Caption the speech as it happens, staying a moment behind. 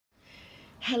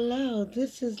Hello,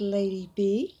 this is Lady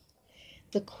B,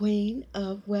 the Queen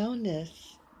of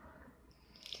Wellness.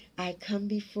 I come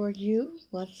before you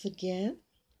once again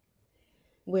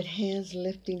with hands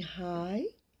lifting high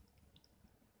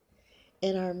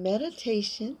in our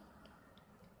meditation,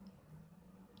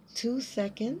 2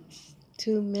 seconds,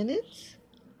 2 minutes,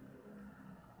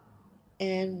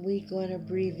 and we're going to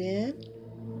breathe in,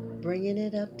 bringing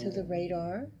it up to the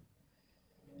radar,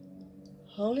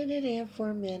 holding it in for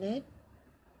a minute,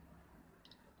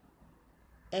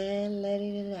 and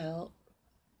letting it out.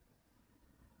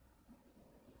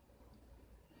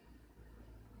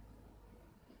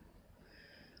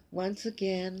 Once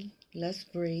again, let's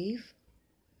breathe.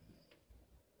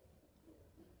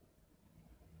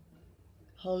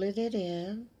 Holding it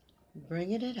in,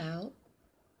 bringing it out.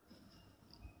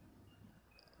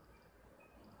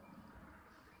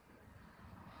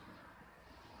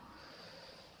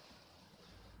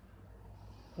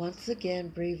 Once again,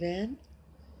 breathe in,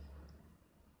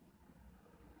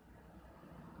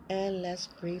 and let's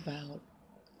breathe out.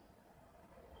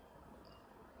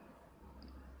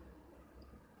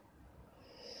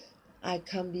 I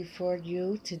come before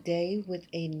you today with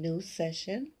a new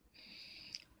session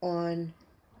on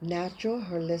natural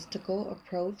holistical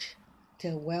approach to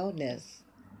wellness.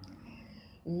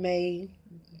 May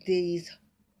these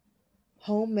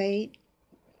homemade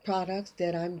products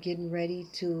that I'm getting ready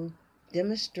to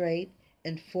demonstrate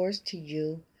and force to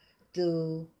you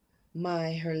through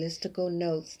my holistical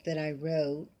notes that I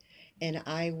wrote, and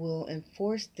I will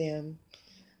enforce them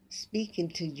speaking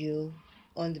to you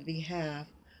on the behalf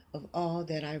of all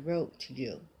that I wrote to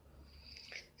you.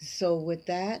 So with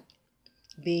that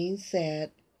being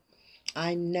said,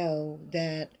 I know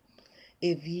that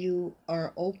if you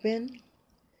are open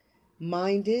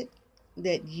minded,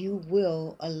 that you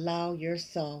will allow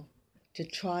yourself to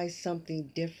try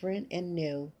something different and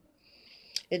new.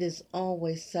 It is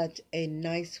always such a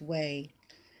nice way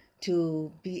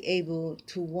to be able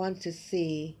to want to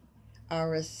see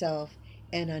ourselves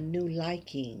in a new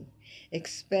liking,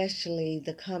 especially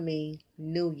the coming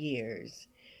New Year's,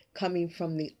 coming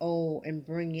from the old and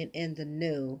bringing in the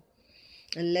new,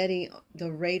 and letting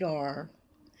the radar,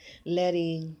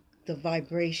 letting the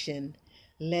vibration,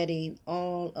 letting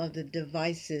all of the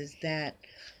devices that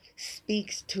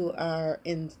speaks to our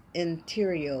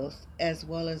interiors as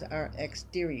well as our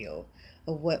exterior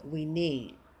of what we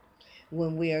need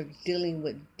when we are dealing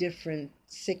with different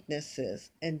sicknesses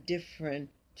and different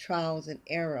trials and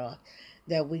error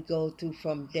that we go through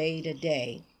from day to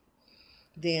day,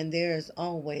 then there is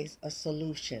always a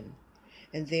solution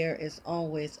and there is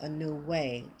always a new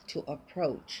way to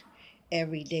approach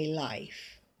everyday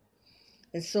life.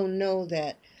 And so know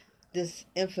that this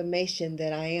information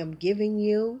that I am giving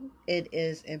you, it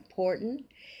is important,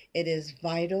 it is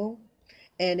vital,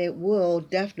 and it will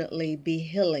definitely be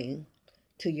healing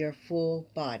to your full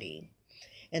body.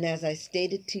 And as I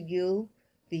stated to you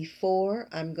before,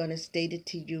 I'm going to state it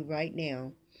to you right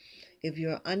now. If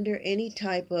you're under any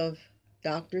type of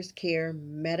doctor's care,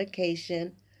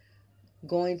 medication,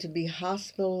 going to be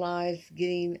hospitalized,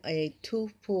 getting a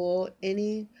tooth pulled,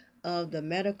 any of the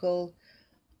medical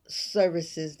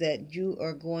services that you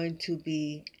are going to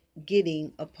be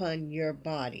getting upon your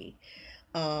body,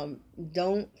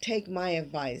 don't take my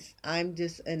advice. I'm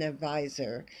just an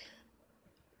advisor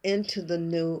into the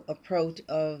new approach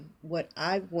of what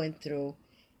I went through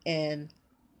and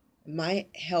my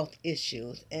health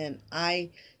issues, and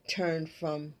I turned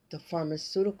from the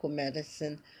pharmaceutical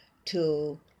medicine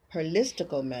to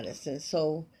holistical medicine.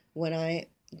 So when I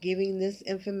giving this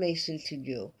information to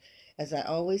you, as I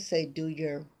always say, do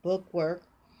your book work,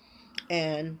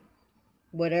 and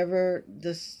whatever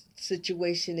the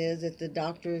situation is that the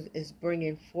doctor is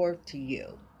bringing forth to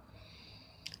you,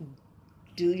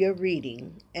 do your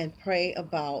reading and pray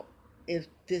about if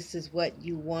this is what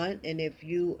you want, and if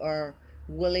you are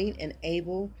willing and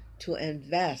able to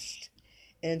invest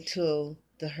into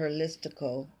the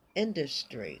holistical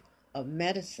industry of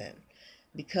medicine,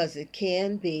 because it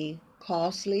can be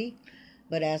costly.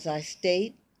 But as I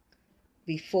state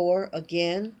before,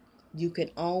 again, you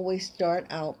can always start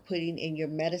out putting in your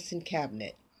medicine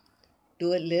cabinet.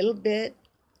 Do it little bit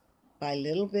by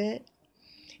little bit,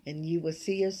 and you will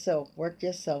see yourself work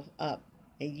yourself up,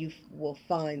 and you will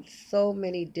find so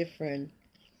many different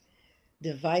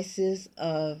devices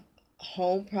of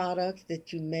home products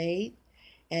that you made,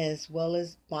 as well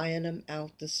as buying them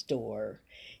out the store.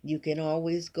 You can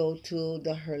always go to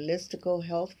the holistical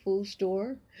health food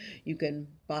store. You can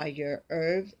buy your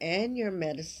herbs and your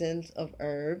medicines of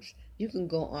herbs. You can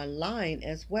go online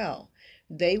as well.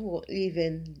 They will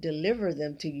even deliver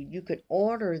them to you. You could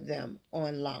order them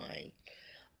online.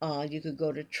 You could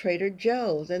go to Trader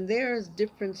Joe's, and there's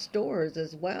different stores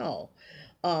as well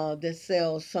that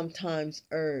sell sometimes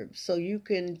herbs. So you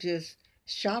can just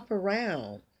shop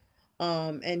around,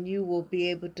 and you will be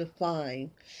able to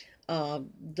find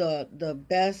the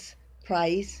best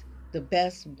price, the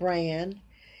best brand,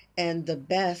 and the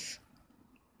best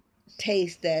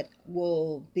taste that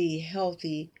will be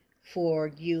healthy for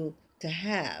you to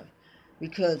have.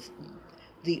 Because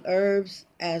the herbs,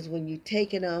 as when you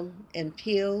taking them in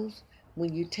pills,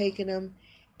 when you taking them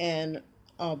in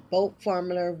a boat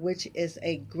formula, which is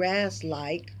a grass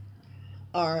like,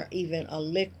 or even a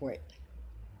liquid,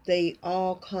 they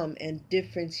all come in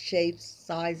different shapes,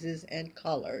 sizes, and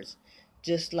colors,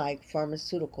 just like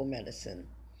pharmaceutical medicine.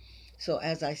 So,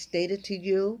 as I stated to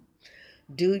you,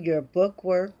 do your book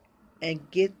work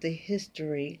and get the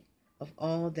history of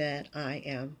all that I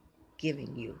am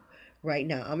giving you right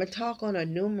now. I'm going to talk on a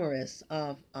numerous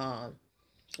of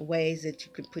ways that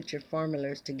you could put your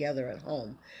formulas together at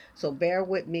home. So bear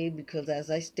with me, because as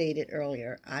I stated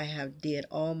earlier, I have did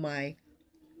all my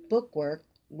book work,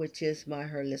 which is my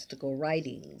holistical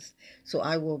writings. So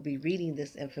I will be reading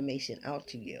this information out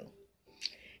to you.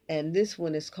 And this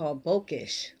one is called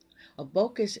Bokish. A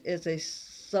Bokish is a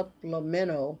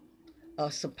supplemental,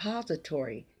 a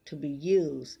suppository to be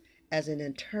used as an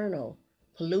internal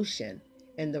pollution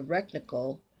in the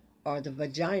rectal or the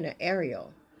vagina area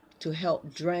to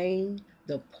help drain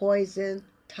the poison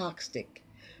toxic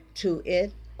to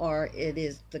it, or it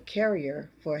is the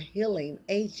carrier for healing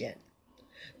agent.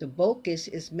 The Bokish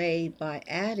is made by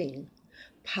adding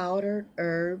powdered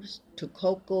herbs to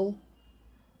cocoa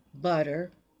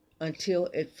butter until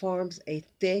it forms a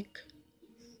thick,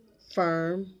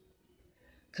 firm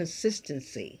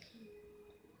consistency.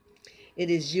 It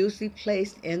is usually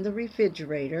placed in the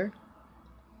refrigerator.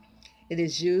 It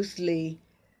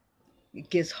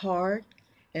gets hard,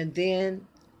 and then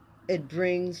it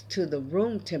brings to the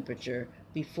room temperature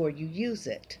before you use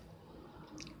it.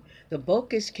 The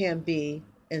Bokish can be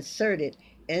inserted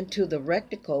into the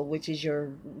rectal, which is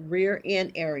your rear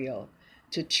end area,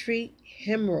 to treat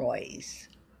hemorrhoids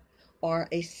or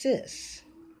a cyst.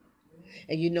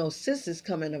 And you know, cysts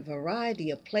come in a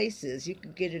variety of places. You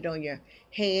can get it on your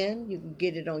hand, you can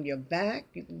get it on your back,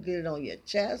 you can get it on your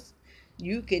chest,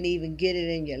 you can even get it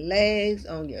in your legs,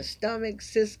 on your stomach.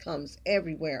 Cyst comes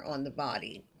everywhere on the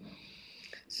body.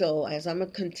 So as I'm going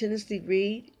to continuously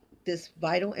read this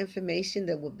vital information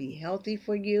that will be healthy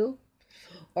for you,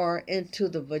 or into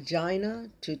the vagina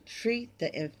to treat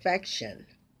the infection.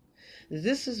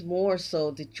 This is more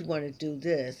so that you want to do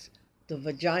this the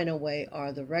vagina way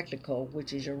or the rectal,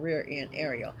 which is your rear end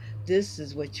area. This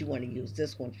is what you want to use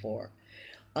this one for.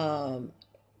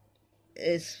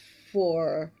 It's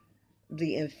for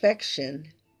the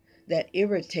infection that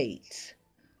irritates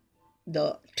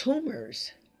the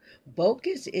tumors.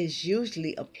 Bokish is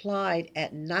usually applied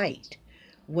at night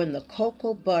when the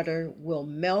cocoa butter will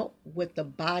melt with the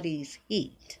body's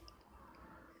heat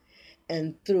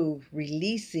and through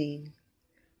releasing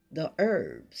the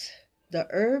herbs. The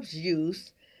herbs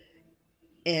used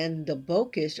in the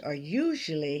Bokish are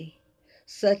usually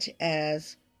such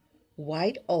as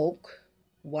white oak,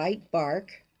 white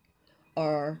bark,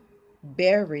 or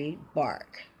berry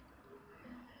bark.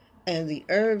 And the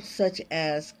herbs such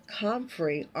as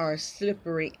comfrey or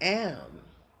slippery elm.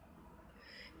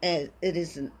 And it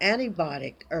is an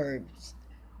antibiotic herbs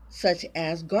such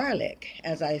as garlic.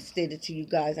 As I stated to you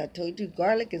guys, I told you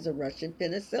garlic is a Russian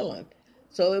penicillin.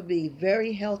 So it would be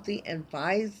very healthy and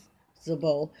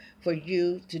advisable for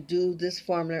you to do this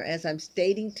formula. As I'm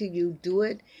stating to you, do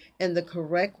it in the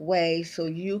correct way so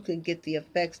you can get the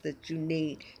effects that you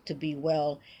need to be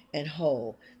well and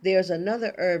whole. There's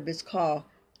another herb, it's called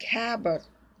Cabarror.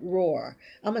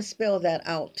 I'm going to spell that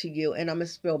out to you, and I'm going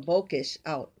to spell Bokish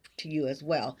out to you as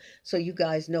well, so you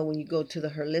guys know when you go to the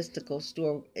holistical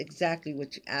store exactly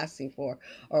what you're asking for,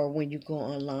 or when you go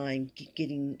online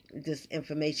getting this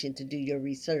information to do your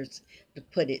research to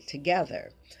put it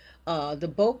together.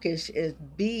 The Bokish is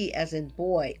B as in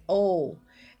boy, O,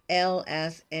 L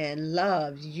as in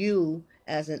love, U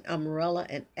as in umbrella,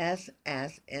 and S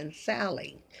as in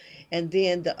Sally. And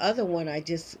then the other one I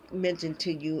just mentioned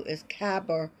to you is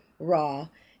Cabarror,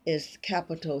 is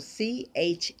capital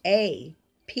CHAP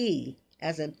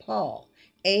as in Paul,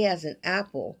 A as in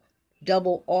apple,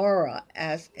 double aura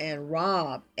as in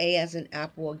Rob, A as in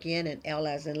apple again, and L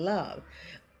as in love.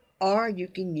 Or you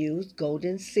can use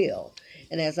golden seal.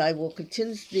 And as I will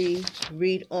continuously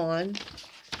read on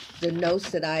the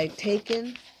notes that I've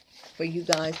taken for you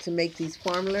guys to make these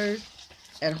formulas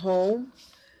at home,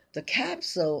 the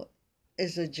capsule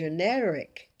is a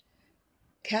generic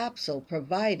capsule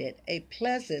provided a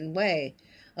pleasant way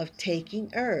of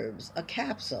taking herbs, a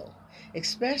capsule,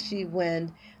 especially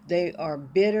when they are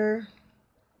bitter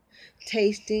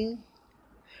tasting.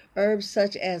 Herbs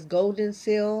such as golden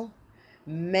seal,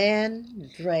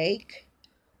 mandrake,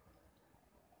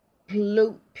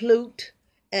 plute,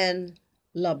 and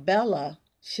labella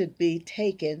should be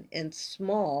taken in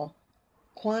small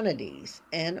quantities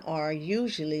and are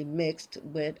usually mixed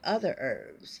with other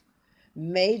herbs.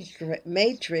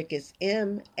 Matrake is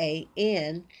Mandrake,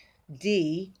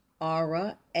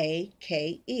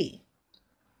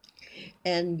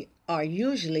 and are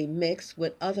usually mixed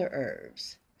with other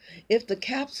herbs. If the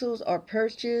capsules are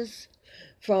purchased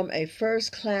from a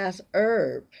first class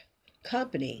herb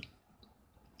company,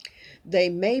 they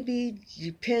may be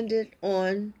depended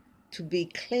on to be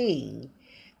clean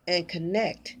and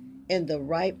connect in the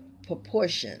right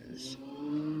proportions.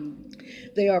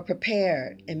 They are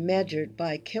prepared and measured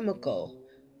by chemical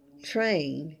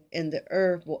trained in the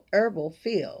herbal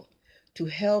field to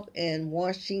help in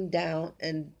washing down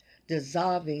and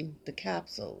dissolving the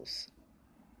capsules.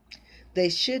 They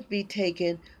should be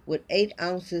taken with 8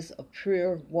 ounces of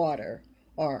pure water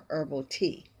or herbal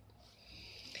tea.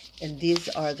 And these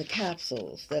are the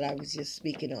capsules that I was just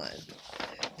speaking on.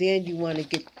 Then you want to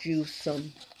get you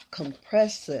some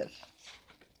compressive.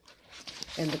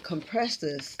 And the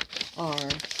compressives are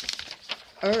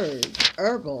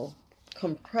herbal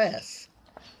compress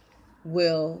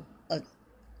will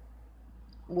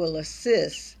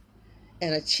assist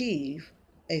and achieve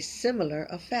a similar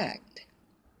effect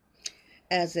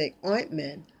as an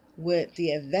ointment with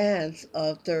the advance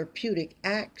of therapeutic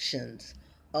actions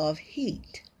of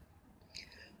heat.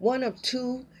 One of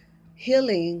two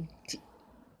healing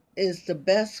is the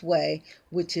best way,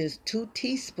 which is 2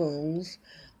 teaspoons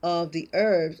of the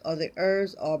herbs, or the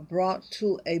herbs are brought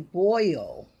to a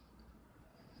boil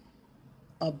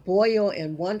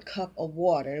in 1 cup of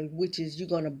water, which is you're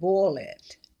going to boil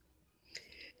it.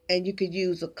 And you could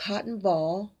use a cotton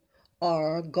ball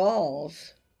or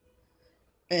gauze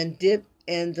and dip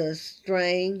in the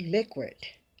strained liquid.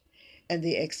 And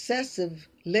the excessive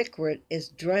liquid is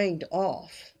drained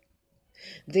off.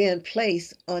 Then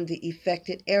place on the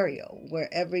affected area,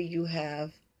 wherever you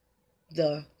have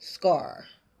the scar.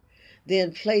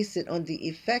 Then place it on the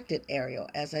affected area,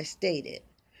 as I stated.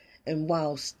 And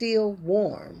while still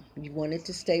warm, you want it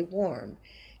to stay warm.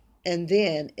 And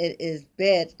then it is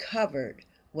bed covered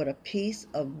with a piece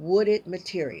of wooded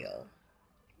material.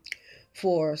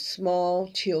 For small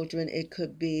children, it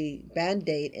could be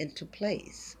Band-Aid into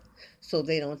place so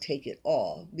they don't take it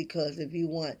off. Because if you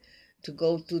want to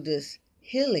go through this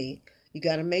healing, you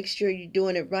got to make sure you're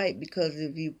doing it right. Because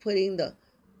if you're putting the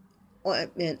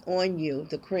ointment on you,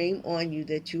 the cream on you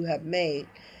that you have made,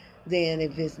 then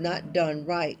if it's not done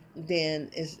right, then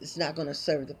it's not going to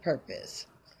serve the purpose.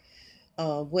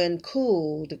 When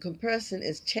cool, the compression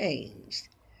is changed.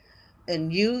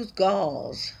 And use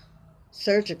gauze,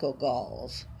 surgical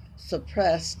gauze,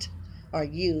 suppressed are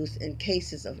used in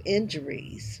cases of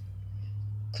injuries,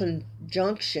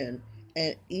 conjunction,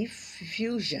 and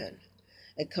effusion.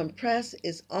 A compress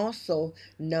is also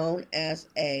known as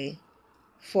a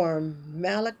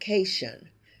formalication,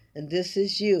 and this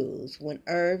is used when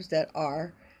herbs that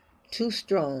are too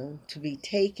strong to be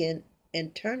taken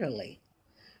internally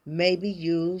may be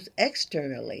used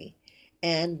externally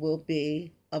and will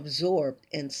be absorbed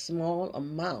in small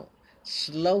amount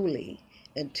slowly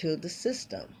into the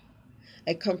system.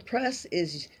 A compress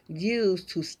is used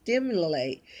to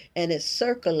stimulate and it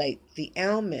circulate the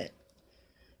ailment,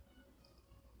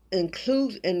 in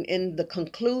the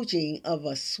conclusion of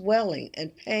a swelling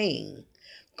and pain,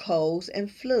 colds and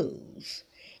flus.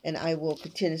 And I will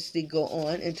continuously go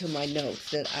on into my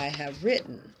notes that I have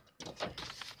written.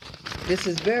 This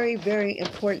is very, very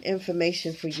important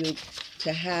information for you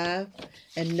to have,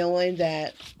 and knowing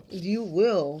that you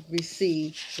will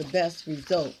receive the best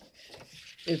result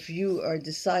if you are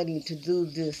deciding to do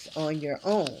this on your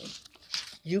own.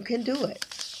 You can do it.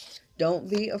 Don't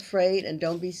be afraid and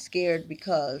don't be scared,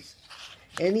 because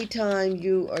anytime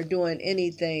you are doing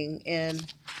anything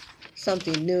and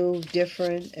something new,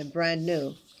 different, and brand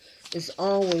new, it's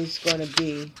always going to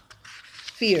be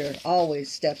fear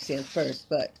always steps in first.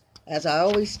 But as I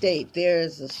always state, there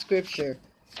is a scripture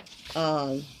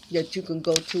that you can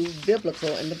go to,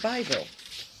 biblical in the Bible,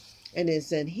 and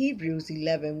it's in Hebrews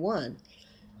 11:1.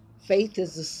 Faith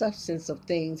is the substance of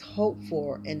things hoped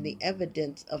for and the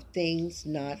evidence of things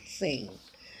not seen.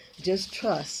 Just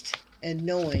trust and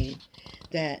knowing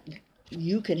that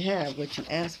you can have what you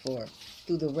ask for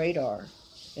through the radar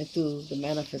and through the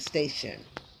manifestation.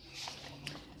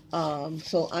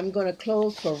 So I'm going to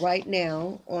close for right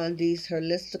now on these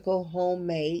holistical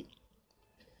homemade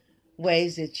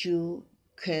ways that you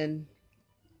can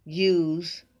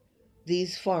use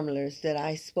these formulas that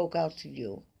I spoke out to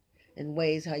you, and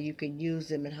ways how you can use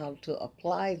them and how to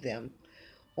apply them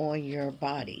on your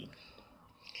body.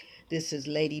 This is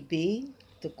Lady B,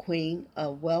 the Queen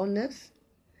of Wellness.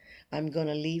 I'm going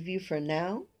to leave you for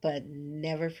now, but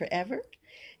never forever.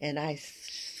 And I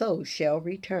so shall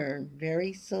return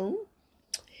very soon.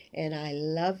 And I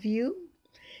love you.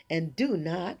 And do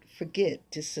not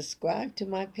forget to subscribe to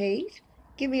my page.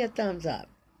 Give me a thumbs up.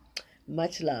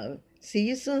 Much love. See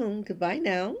you soon. Goodbye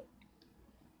now.